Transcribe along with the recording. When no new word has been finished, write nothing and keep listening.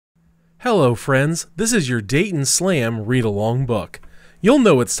Hello friends, this is your Dayton Slam read-along book. You'll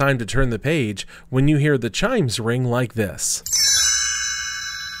know it's time to turn the page when you hear the chimes ring like this.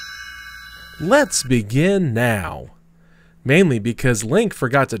 Let's begin now. Mainly because Link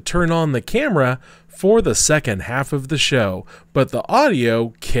forgot to turn on the camera for the second half of the show, but the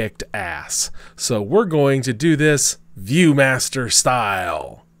audio kicked ass. So we're going to do this Viewmaster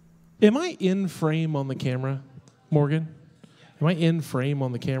style. Am I in frame on the camera, Morgan? Am I in frame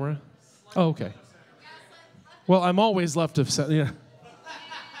on the camera? Oh, okay. Well, I'm always left of set. Yeah.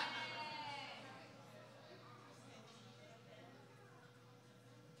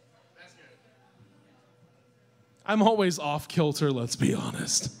 I'm always off kilter, let's be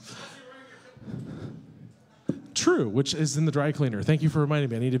honest. True, which is in the dry cleaner. Thank you for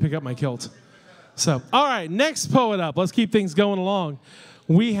reminding me. I need to pick up my kilt. So, all right, next poet up. Let's keep things going along.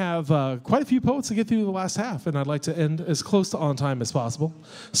 We have quite a few poets to get through the last half, and I'd like to end as close to on time as possible.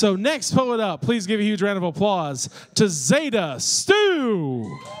 So next poet up, please give a huge round of applause to Zeda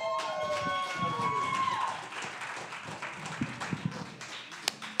Stu.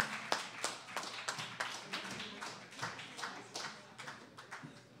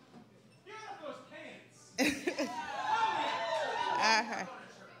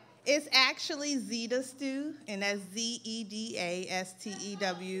 It's actually Zeda Stew, and that's Zedastew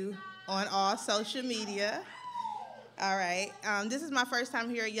on all social media. All right. This is my first time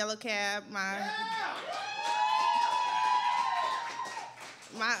here at Yellow Cab. My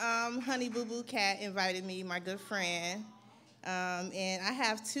honey boo boo cat invited me, my good friend. And I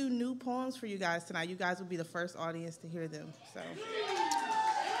have 2 new poems for you guys tonight. You guys will be the first audience to hear them. So.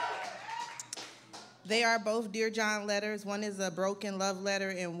 They are both Dear John letters. One is a broken love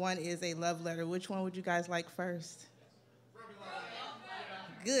letter, and one is a love letter. Which one would you guys like first?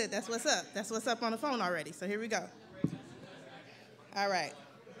 Good, that's what's up. That's what's up on the phone already, so here we go. All right.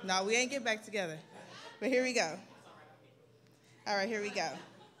 No, we ain't get back together, but here we go. All right, here we go.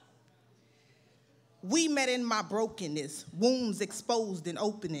 We met in my brokenness, wounds exposed and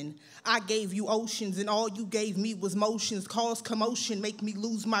opening. I gave you oceans and all you gave me was motions, caused commotion, make me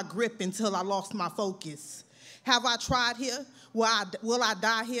lose my grip until I lost my focus. Have I tried here? Will I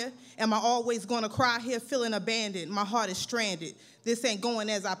die here? Am I always gonna cry here feeling abandoned? My heart is stranded. This ain't going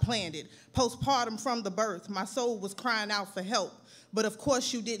as I planned it. Postpartum from the birth, my soul was crying out for help. But of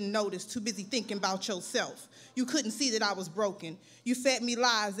course you didn't notice, too busy thinking about yourself. You couldn't see that I was broken. You fed me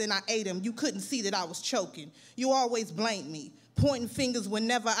lies and I ate them. You couldn't see that I was choking. You always blamed me, pointing fingers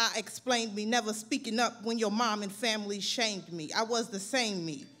whenever I explained me, never speaking up when your mom and family shamed me. I was the same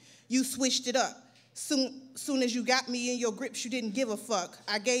me. You switched it up. Soon as you got me in your grips, you didn't give a fuck.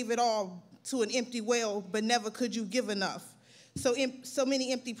 I gave it all to an empty well, but never could you give enough. So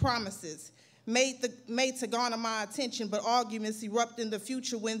many empty promises. Made to garner my attention, but arguments erupt in the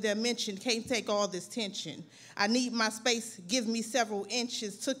future when they're mentioned. Can't take all this tension. I need my space, give me several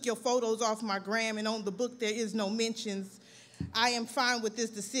inches. Took your photos off my gram, and on the book there is no mentions. I am fine with this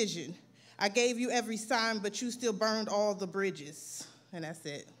decision. I gave you every sign, but you still burned all the bridges. And that's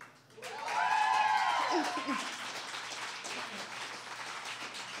it.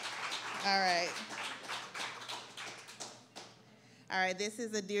 All right. All right, this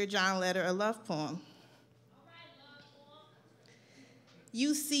is a Dear John letter, a love poem.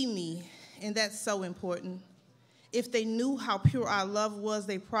 You see me, and that's so important. If they knew how pure our love was,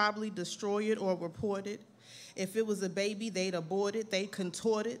 they'd probably destroy it or report it. If it was a baby, they'd abort it, they'd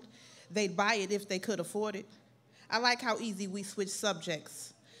contort it, they'd buy it if they could afford it. I like how easy we switch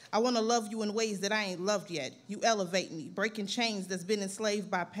subjects. I want to love you in ways that I ain't loved yet. You elevate me, breaking chains that's been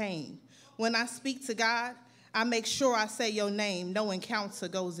enslaved by pain. When I speak to God, I make sure I say your name. No encounter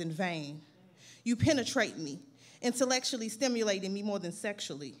goes in vain. You penetrate me, intellectually stimulating me more than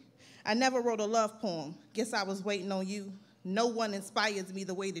sexually. I never wrote a love poem. Guess I was waiting on you. No one inspires me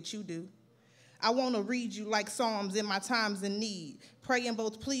the way that you do. I want to read you like Psalms in my times in need. Pray and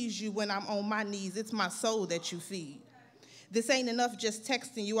both please you when I'm on my knees. It's my soul that you feed. This ain't enough just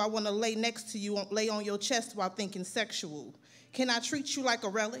texting you. I want to lay next to you, lay on your chest while thinking sexual. Can I treat you like a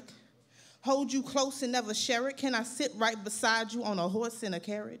relic? Hold you close and never share it? Can I sit right beside you on a horse in a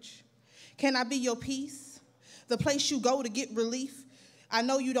carriage? Can I be your peace? The place you go to get relief? I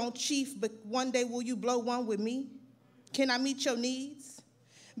know you don't chief, but one day will you blow one with me? Can I meet your needs?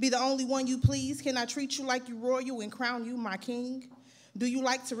 Be the only one you please? Can I treat you like you royal and crown you my king? Do you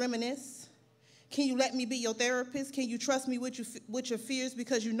like to reminisce? Can you let me be your therapist? Can you trust me with your fears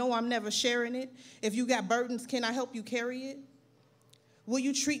because you know I'm never sharing it? If you got burdens, can I help you carry it? Will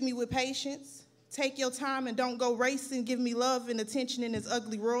you treat me with patience? Take your time and don't go racing. Give me love and attention in this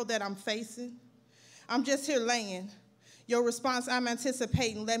ugly world that I'm facing. I'm just here laying. Your response I'm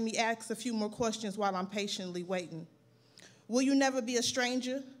anticipating. Let me ask a few more questions while I'm patiently waiting. Will you never be a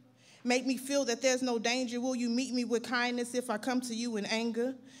stranger? Make me feel that there's no danger. Will you meet me with kindness if I come to you in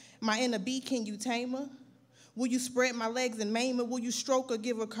anger? My inner bee, can you tame her? Will you spread my legs and maim her? Will you stroke her,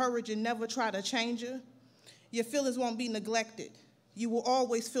 give her courage, and never try to change her? Your feelings won't be neglected. You will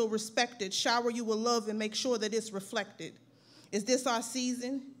always feel respected. Shower you with love and make sure that it's reflected. Is this our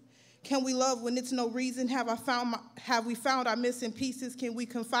season? Can we love when it's no reason? Have we found our missing pieces? Can we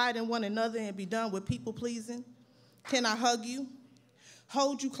confide in one another and be done with people pleasing? Can I hug you?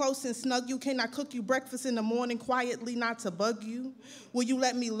 Hold you close and snug you? Can I cook you breakfast in the morning quietly, not to bug you? Will you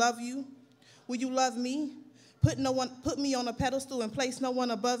let me love you? Will you love me? Put me on a pedestal and place no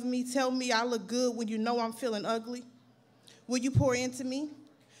one above me. Tell me I look good when you know I'm feeling ugly. Will you pour into me?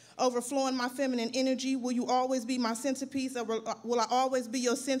 Overflowing my feminine energy. Will you always be my centerpiece? Or will I always be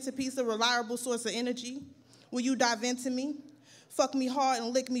your centerpiece, a reliable source of energy? Will you dive into me? Fuck me hard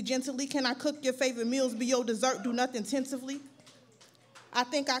and lick me gently. Can I cook your favorite meals, be your dessert, do nothing tentatively? I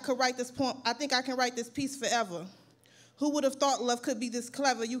think I can write this piece forever. Who would have thought love could be this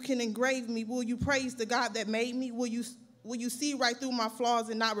clever? You can engrave me. Will you praise the God that made me? Will you see right through my flaws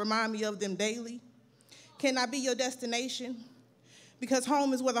and not remind me of them daily? Can I be your destination? Because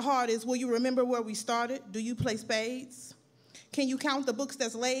home is where the heart is. Will you remember where we started? Do you play spades? Can you count the books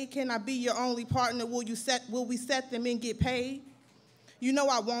that's laid? Can I be your only partner? Will we set them and get paid? You know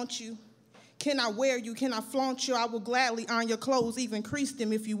I want you. Can I wear you? Can I flaunt you? I will gladly iron your clothes, even crease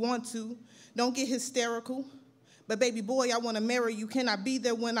them if you want to. Don't get hysterical. But baby boy, I want to marry you. Can I be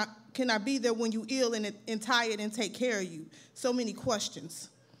there when you ill and tired and take care of you? So many questions.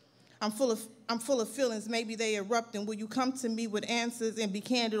 I'm full of feelings. Maybe they erupting. Will you come to me with answers and be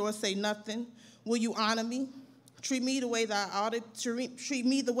candid or say nothing? Will you honor me? Treat me the way I ought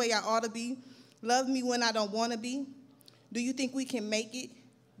to be. Love me when I don't want to be. Do you think we can make it?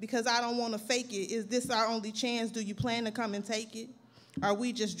 Because I don't want to fake it. Is this our only chance? Do you plan to come and take it? Are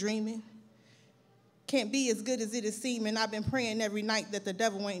we just dreaming? Can't be as good as it is seeming. I've been praying every night that the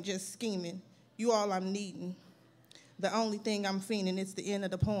devil ain't just scheming. You all I'm needing. The only thing I'm feeling, it's the end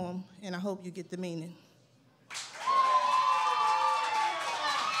of the poem, and I hope you get the meaning.